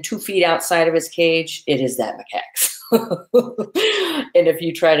within 2 feet outside of its cage, it is that macaque's. And if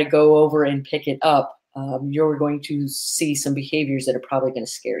you try to go over and pick it up, you're going to see some behaviors that are probably going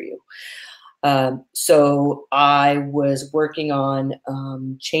to scare you. So I was working on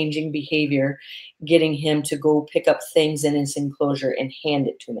changing behavior, getting him to go pick up things in his enclosure and hand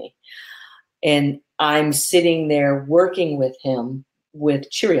it to me. And I'm sitting there working with him with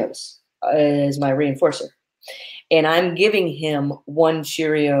Cheerios as my reinforcer. And I'm giving him 1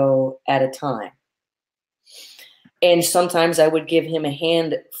 Cheerio at a time. And sometimes I would give him a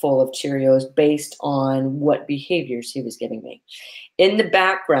handful of Cheerios based on what behaviors he was giving me. In the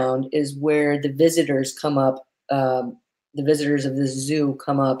background is where the visitors come up, the visitors of the zoo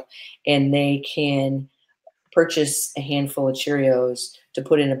come up, and they can purchase a handful of Cheerios to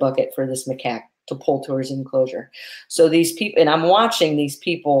put in a bucket for this macaque to pull towards the enclosure. So these people, and I'm watching these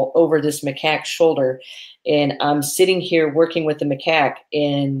people over this macaque's shoulder, and I'm sitting here working with the macaque,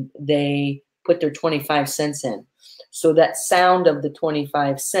 and they put their 25 cents in. So that sound of the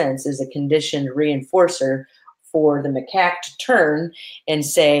 25 cents is a conditioned reinforcer for the macaque to turn and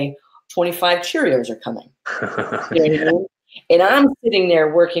say, 25 Cheerios are coming. You know what I mean? And I'm sitting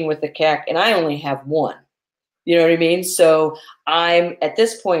there working with the macaque, and I only have one. You know what I mean? So I'm, at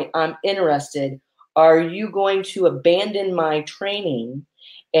this point, I'm interested. Are you going to abandon my training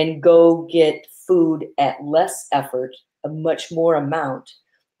and go get food at less effort, a much more amount?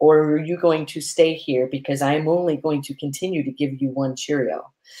 Or are you going to stay here because I'm only going to continue to give you one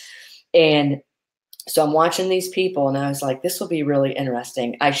Cheerio? And so I'm watching these people, and I was like, this will be really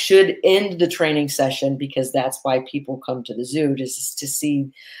interesting. I should end the training session because that's why people come to the zoo, just to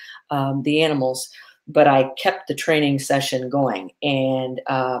see the animals. But I kept the training session going, and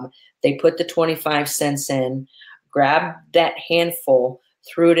they put the 25 cents in, grabbed that handful,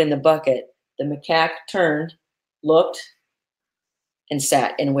 threw it in the bucket. The macaque turned, looked, and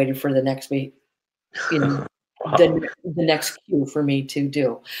sat and waited for the next week, you know, the next cue for me to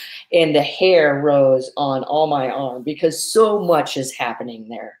do. And the hair rose on all my arm because so much is happening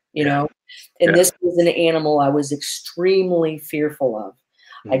there, you know. And this was an animal I was extremely fearful of.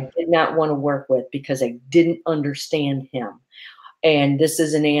 I did not want to work with because I didn't understand him. And this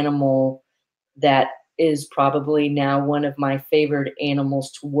is an animal that is probably now one of my favorite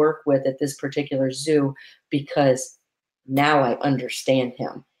animals to work with at this particular zoo because now I understand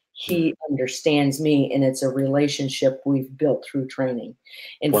him. He understands me, and it's a relationship we've built through training.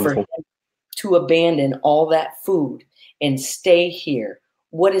 And Wonderful. for him to abandon all that food and stay here,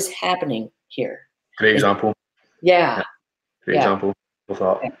 what is happening here? Great example. Yeah. Great example of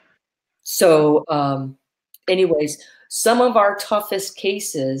that. So anyways, some of our toughest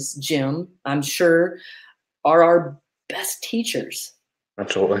cases, Jim, I'm sure, are our best teachers.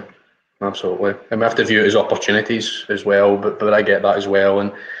 Absolutely. Absolutely. And we have to view it as opportunities as well, but I get that as well.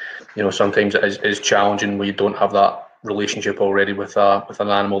 And, you know, sometimes it is challenging when you don't have that relationship already with an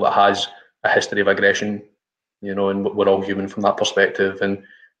animal that has a history of aggression, you know, and we're all human from that perspective.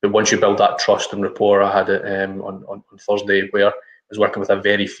 But once you build that trust and rapport, I had it on Thursday where I was working with a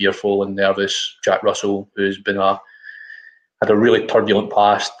very fearful and nervous Jack Russell who's had a really turbulent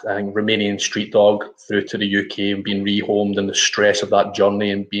past, I think Romanian street dog through to the UK and being rehomed, and the stress of that journey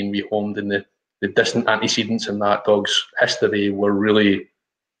and being rehomed, and the distant antecedents in that dog's history were really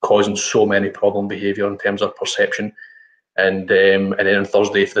causing so many problem behaviour in terms of perception. And then on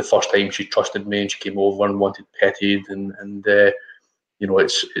Thursday, for the first time, she trusted me and she came over and wanted petted, and you know,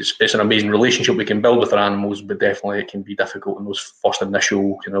 it's an amazing relationship we can build with our animals, but definitely it can be difficult in those first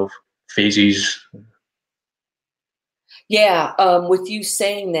initial kind of phases. Yeah, with you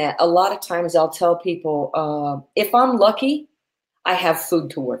saying that, a lot of times I'll tell people, if I'm lucky, I have food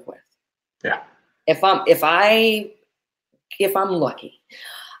to work with. Yeah. If I'm lucky,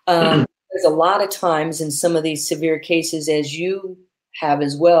 there's a lot of times in some of these severe cases, as you have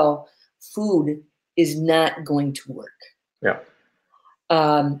as well, food is not going to work. Yeah.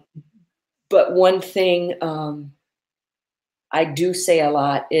 But one thing I do say a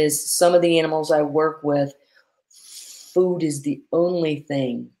lot is some of the animals I work with, food is the only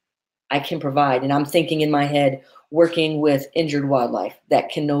thing I can provide. And I'm thinking in my head, working with injured wildlife that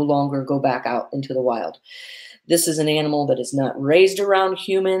can no longer go back out into the wild. This is an animal that is not raised around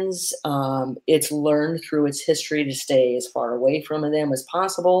humans. It's learned through its history to stay as far away from them as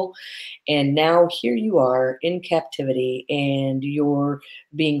possible. And now here you are in captivity, and you're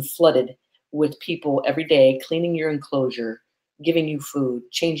being flooded with people every day, cleaning your enclosure, giving you food,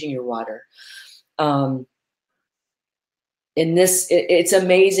 changing your water. In this, it's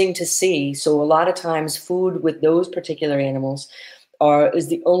amazing to see. So a lot of times food with those particular animals is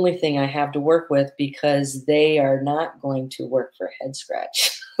the only thing I have to work with because they are not going to work for head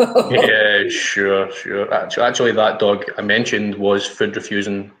scratch. Yeah, sure. Actually, that dog I mentioned was food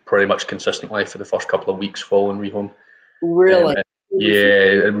refusing pretty much consistently for the first couple of weeks following rehome. Really?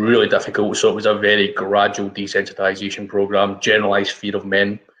 Yeah, really difficult. So it was a very gradual desensitization program, generalized fear of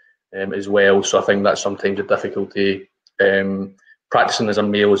men as well. So I think that's sometimes a difficulty. Practicing as a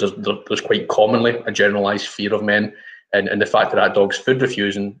male is there's quite commonly a generalized fear of men, and the fact that dog's food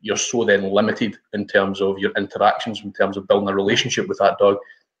refusing, you're so then limited in terms of your interactions, in terms of building a relationship with that dog,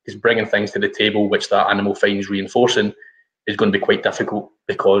 is bringing things to the table which that animal finds reinforcing is going to be quite difficult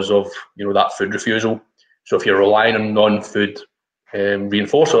because of, you know, that food refusal. So if you're relying on non-food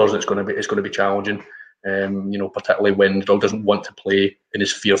reinforcers, it's going to be challenging. You know, particularly when the dog doesn't want to play and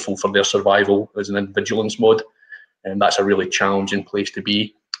is fearful for their survival as in vigilance mode. And that's a really challenging place to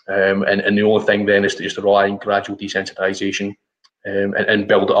be. And the only thing then is to just rely on gradual desensitization, and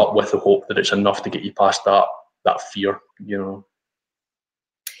build it up with the hope that it's enough to get you past that fear, you know.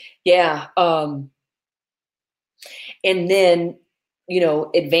 Yeah. And then, you know,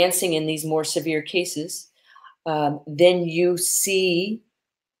 advancing in these more severe cases, then you see,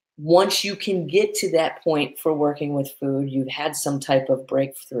 once you can get to that point for working with food, you've had some type of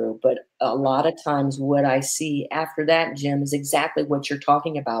breakthrough. But a lot of times what I see after that, Jim, is exactly what you're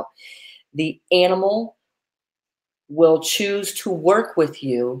talking about. The animal will choose to work with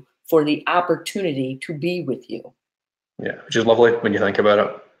you for the opportunity to be with you. Yeah, which is lovely when you think about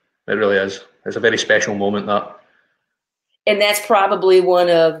it. It really is. It's a very special moment, that. And that's probably one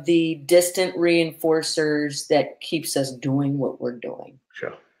of the distant reinforcers that keeps us doing what we're doing.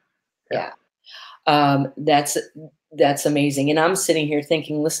 Sure. Yeah. That's amazing. And I'm sitting here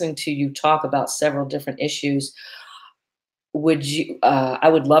thinking, listening to you talk about several different issues. Would you, I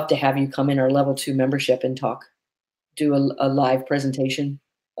would love to have you come in our level 2 membership and do a live presentation.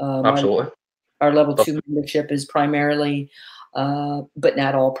 Absolutely. Our level 2 membership is primarily, but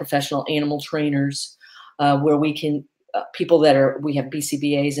not all, professional animal trainers, where we can, we have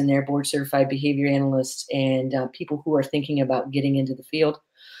BCBAs in there, board certified behavior analysts, and people who are thinking about getting into the field.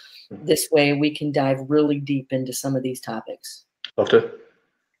 This way we can dive really deep into some of these topics. Love to.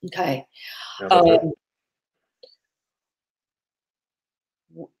 Okay. Yeah,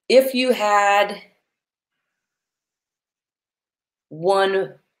 If you had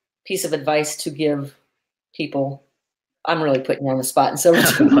one piece of advice to give people, I'm really putting you on the spot. And so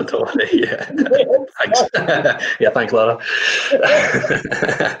yeah. Thanks. Yeah, thanks, Lara.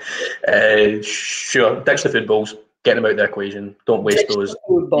 Sure, ditch the food bowls. Get them out of the equation. Don't waste those.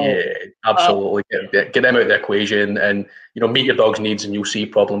 Yeah, absolutely. Get them out of the equation, and you know, meet your dog's needs, and you'll see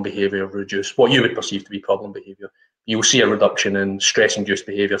problem behaviour reduce. What you would perceive to be problem behaviour, you'll see a reduction in stress-induced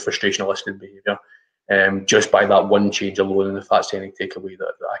behaviour, frustration-elicited behaviour, just by that one change alone. And if that's any takeaway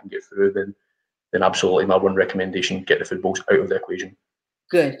that I can get through, then absolutely my one recommendation: get the food bowls out of the equation.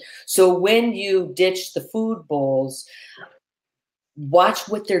 Good. So when you ditch the food bowls, watch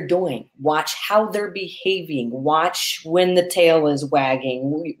what they're doing. Watch how they're behaving. Watch when the tail is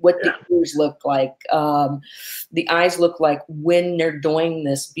wagging, what the ears look like, the eyes look like when they're doing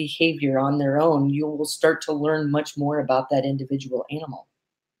this behavior on their own. You will start to learn much more about that individual animal.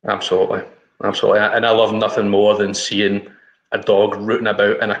 Absolutely. Absolutely. And I love nothing more than seeing a dog rooting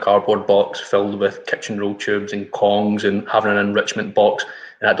about in a cardboard box filled with kitchen roll tubes and Kongs and having an enrichment box.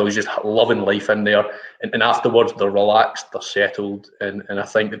 And that dog's just loving life in there. And afterwards, they're relaxed, they're settled. And I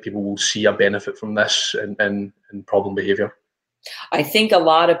think that people will see a benefit from this in problem behaviour. I think a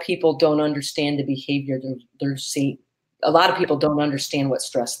lot of people don't understand the behaviour they're seeing. A lot of people don't understand what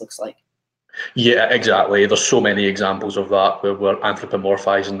stress looks like. Yeah, exactly. There's so many examples of that where we're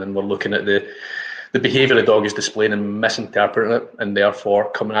anthropomorphizing and we're looking at the behaviour the dog is displaying and misinterpreting it, and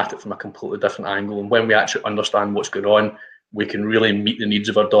therefore coming at it from a completely different angle. And when we actually understand what's going on, we can really meet the needs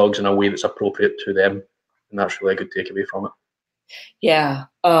of our dogs in a way that's appropriate to them. And that's really a good takeaway from it. Yeah.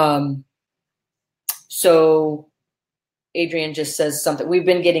 So Adrienne just says something. We've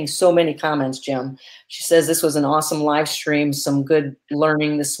been getting so many comments, Jim. She says this was an awesome live stream, some good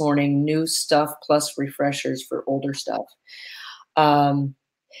learning this morning, new stuff plus refreshers for older stuff.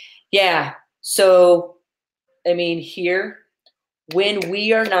 Yeah. So, I mean, here, when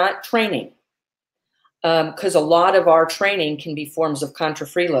we are not training, because a lot of our training can be forms of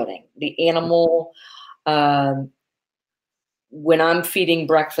contrafreeloading. The animal, when I'm feeding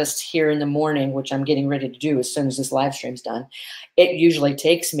breakfast here in the morning, which I'm getting ready to do as soon as this live stream's done, it usually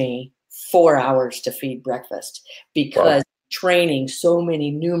takes me 4 hours to feed breakfast because training so many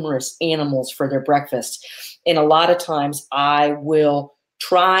numerous animals for their breakfast. And a lot of times I will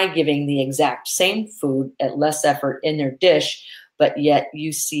try giving the exact same food at less effort in their dish, but yet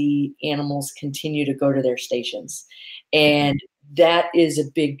you see animals continue to go to their stations. And that is a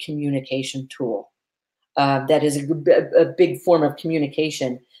big communication tool. That is a big form of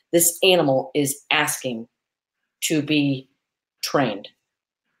communication. This animal is asking to be trained.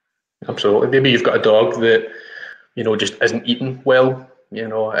 Absolutely. Maybe you've got a dog that, you know, just isn't eating well, you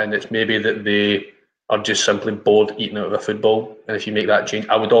know, and it's maybe that they are just simply bored eating out of a food bowl. And if you make that change,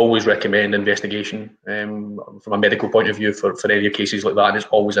 I would always recommend investigation from a medical point of view for any cases like that. And it's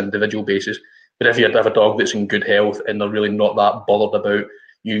always an individual basis. But if you have a dog that's in good health and they're really not that bothered about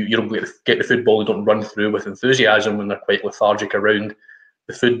you don't get the food bowl, you don't run through with enthusiasm when they're quite lethargic around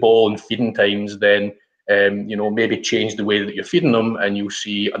the food bowl and feeding times, then you know, maybe change the way that you're feeding them, and you'll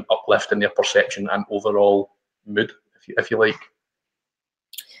see an uplift in their perception and overall mood, if you like.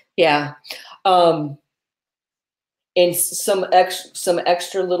 Yeah. And some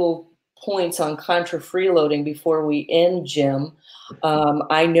extra little points on contra-freeloading before we end, Jim.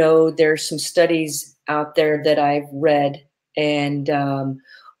 I know there's some studies out there that I've read, and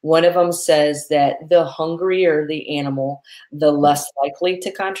one of them says that the hungrier the animal, the less likely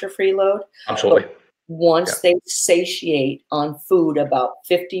to contra-freeload. Absolutely. But once they satiate on food about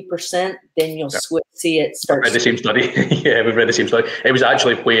 50%, then you'll see it start. I've read the same study. Yeah, we've read the same study. It was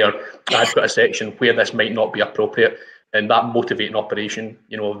actually where I had put a section where this might not be appropriate, and that motivating operation,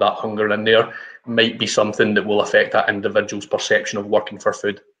 you know, that hunger in there might be something that will affect that individual's perception of working for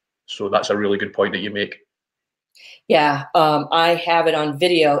food. So that's a really good point that you make. Yeah, I have it on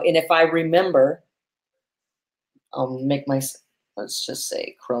video, and if I remember, I'll make my, let's just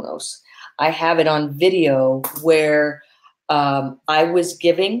say Chronos. I have it on video where I was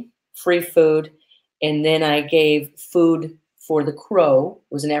giving free food, and then I gave food for the crow,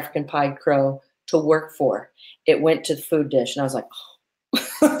 it was an African pied crow, to work for. It went to the food dish, and I was like, oh.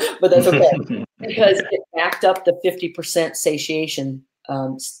 But that's okay, because it backed up the 50% satiation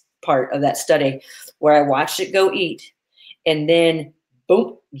part of that study, where I watched it go eat, and then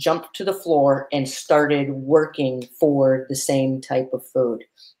boom, jumped to the floor and started working for the same type of food.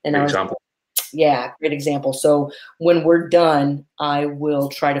 And great example. Yeah, great example. So when we're done, I will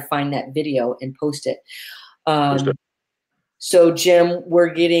try to find that video and post it. So Jim,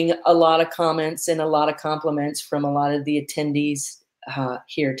 we're getting a lot of comments and a lot of compliments from a lot of the attendees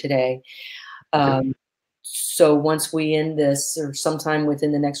here today. So once we end this, or sometime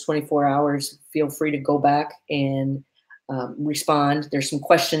within the next 24 hours, feel free to go back and respond. There's some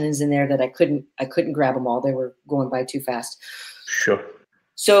questions in there that I couldn't grab them all. They were going by too fast. Sure.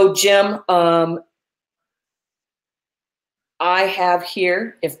 So Jim, I have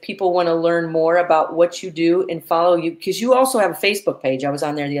here, if people want to learn more about what you do and follow you, because you also have a Facebook page. I was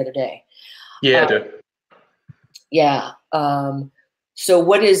on there the other day. Yeah, I do. Yeah. So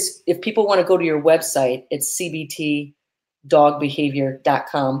what is, if people want to go to your website, it's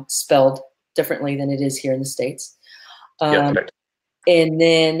cbtdogbehavior.com, spelled differently than it is here in the States. Yeah, correct. And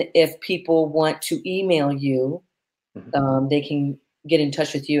then if people want to email you, they can get in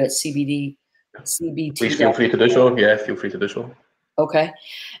touch with you at CBT. Please feel free to do so. Yeah, feel free to do so. Okay.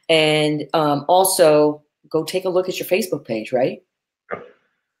 And also go take a look at your Facebook page, right? Sure.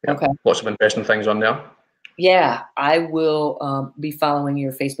 Yeah. Okay. Lots of interesting things on there. Yeah, I will be following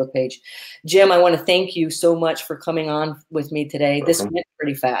your Facebook page. Jim, I want to thank you so much for coming on with me today. This went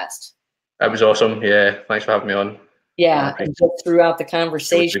pretty fast. That was awesome. Yeah, thanks for having me on. Yeah, and just throughout the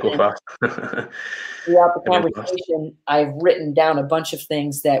conversation, I've written down a bunch of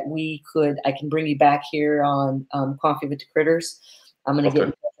things that I can bring you back here on Coffee with the Critters. I'm going to get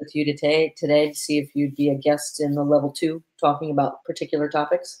in touch with you today to see if you'd be a guest in the level 2 talking about particular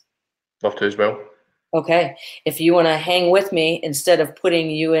topics. Love to as well. Okay. If you want to hang with me, instead of putting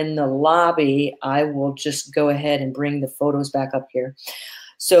you in the lobby, I will just go ahead and bring the photos back up here.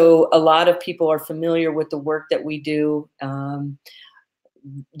 So a lot of people are familiar with the work that we do.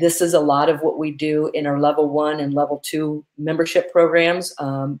 This is a lot of what we do in our level 1 and level 2 membership programs.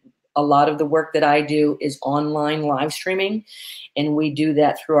 A lot of the work that I do is online live streaming, and we do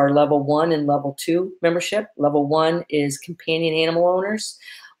that through our level 1 and level 2 membership. Level 1 is companion animal owners.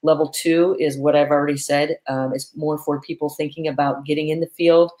 Level 2 is what I've already said. It's more for people thinking about getting in the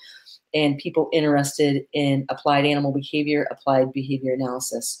field and people interested in applied animal behavior, applied behavior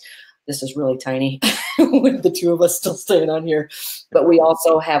analysis. This is really tiny with the 2 of us still staying on here. But we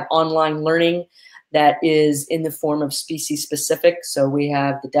also have online learning that is in the form of species specific. So we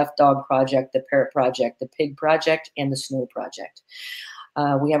have the Deaf Dog Project, the Parrot Project, the Pig Project, and the Snow Project.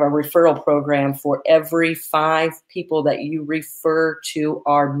 We have a referral program for every 5 people that you refer to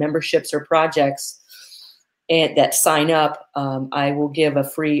our memberships or projects and that sign up. I will give a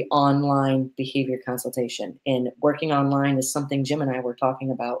free online behavior consultation. And working online is something Jim and I were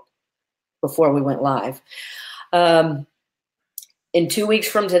talking about before we went live. In 2 weeks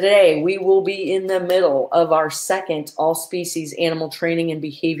from today, we will be in the middle of our second all-species animal training and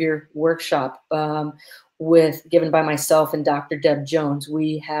behavior workshop given by myself and Dr. Deb Jones.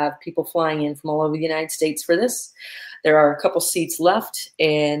 We have people flying in from all over the United States for this. There are a couple seats left,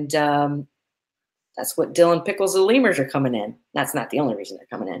 and that's what Dylan Pickles and Lemurs are coming in. That's not the only reason they're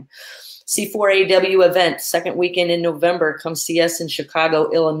coming in. C4AW event, second weekend in November. Come see us in Chicago,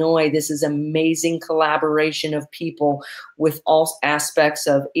 Illinois. This is amazing collaboration of people with all aspects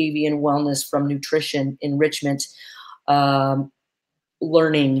of avian wellness, from nutrition, enrichment,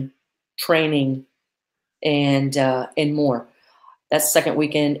 learning, training, and more. That's second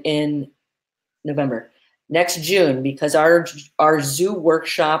weekend in November. Next June, because our zoo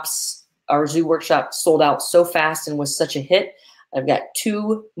workshop sold out so fast and was such a hit, I've got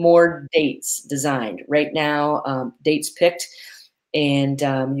 2 more dates designed right now, dates picked, and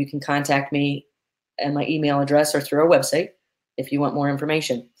you can contact me at my email address or through our website if you want more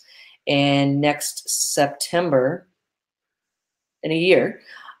information. And next September, in a year,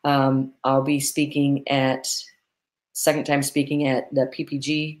 I'll be second time speaking at the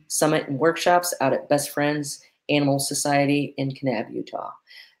PPG Summit and Workshops out at Best Friends Animal Society in Kanab, Utah.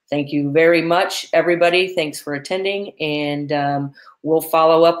 Thank you very much, everybody. Thanks for attending, and we'll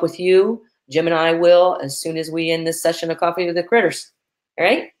follow up with you. Jim and I will, as soon as we end this session of Coffee with the Critters. All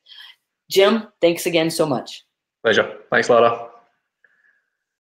right? Jim, thanks again so much. Pleasure. Thanks, Lara.